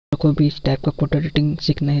को भी इस टाइप का फोटो एडिटिंग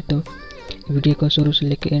सीखना है तो वीडियो को शुरू से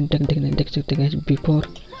लेकर एंड तक देखना। देख सकते हैं बिफोर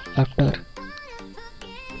आफ्टर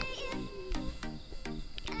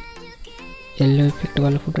येलो इफेक्ट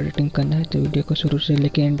वाला फोटो एडिटिंग करना है तो वीडियो को शुरू से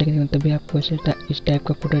लेकर एंड तक देखना, तभी आपको इस टाइप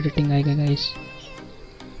का फोटो एडिटिंग आएगा guys.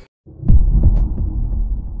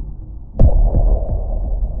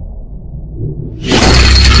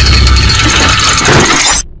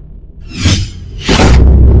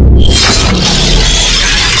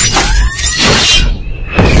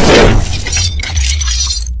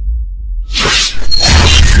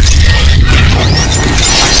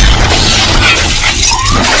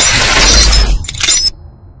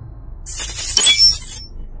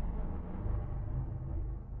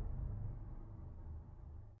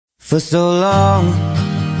 For so long,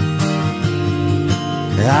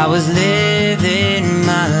 I was living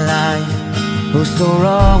my life, oh so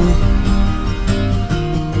wrong,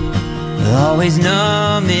 always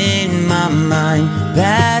numb in my mind,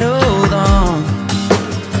 battled on,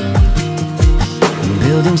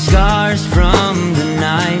 building scars from the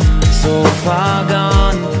knife, so far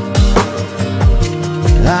gone,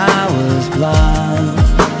 I was blind.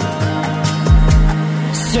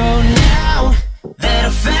 So now that I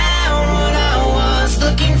found what I was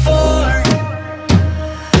looking for,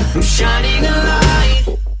 I'm shining a light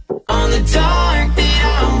on the dark that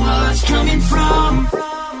I was coming from.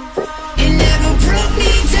 It never brought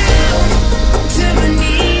me down to my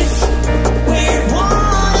knees, where it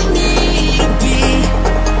wanted me to be.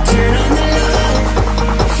 Turn on the love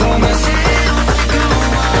for myself, go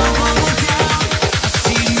on down. I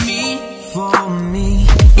see me for me.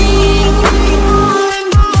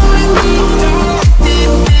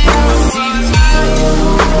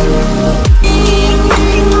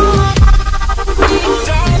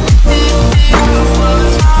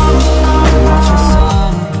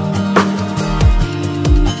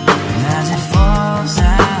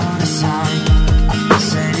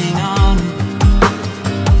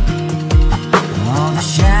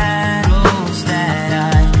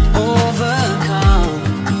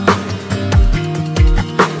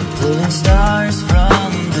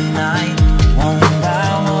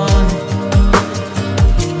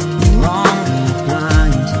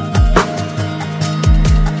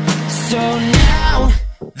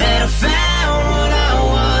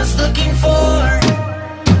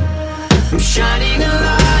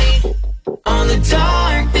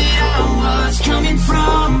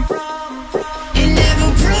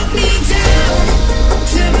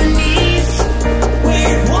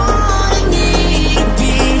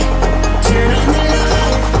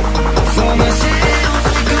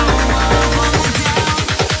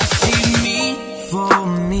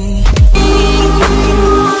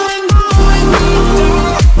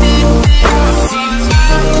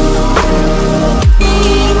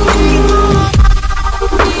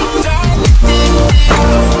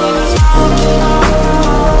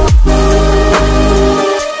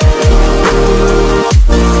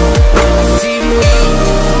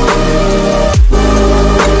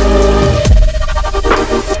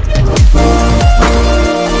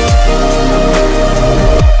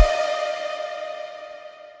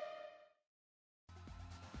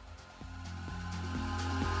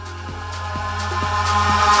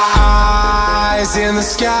 In the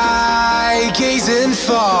sky, gazing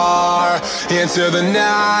far into the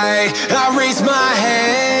night, I raise my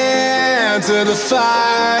hand to the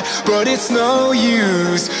fire, but it's no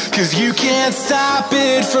use, 'cause you can't stop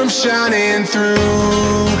it from shining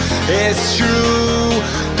through. It's true,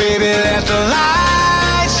 baby, let the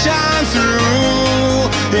light shine through.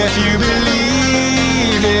 If you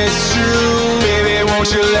believe it's true, baby, won't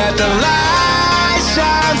you let the light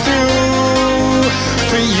shine through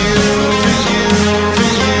for you, for you, for you,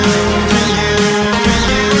 for you, for you, for you,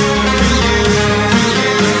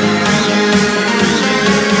 for you, for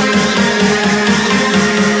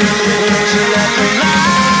you, won't you let the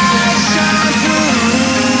light shine through?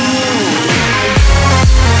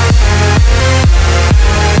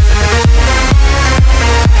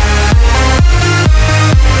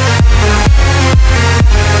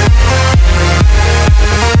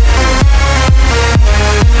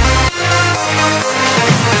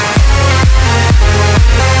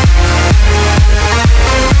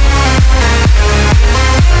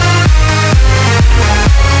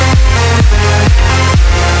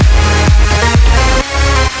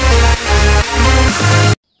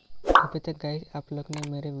 अभी तक guys आप लोग ने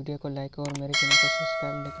मेरे video को like और मेरे channel को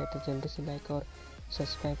सब्सक्राइब नहीं किया तो जल्दी से लाइक और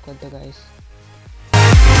सब्सक्राइब कर दो guys.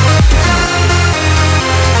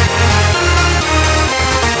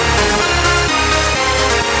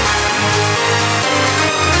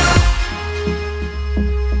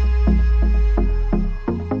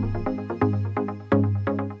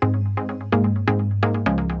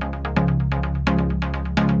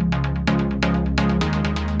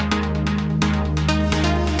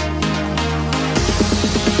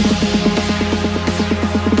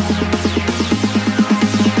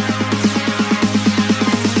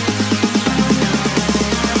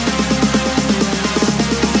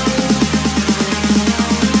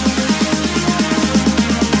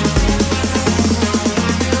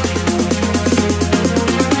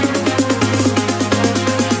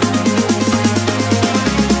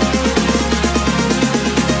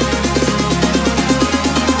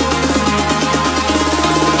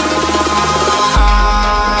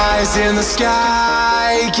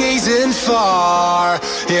 sky, gazing far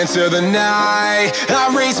into the night. I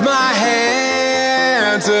raise my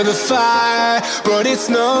hand to the fire, but it's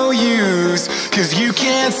no use, 'cause you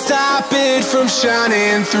can't stop it from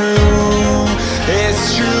shining through. It's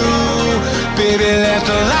true, baby, let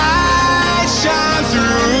the light shine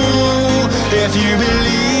through. If you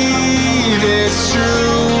believe it's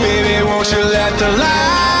true, baby, won't you let the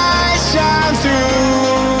light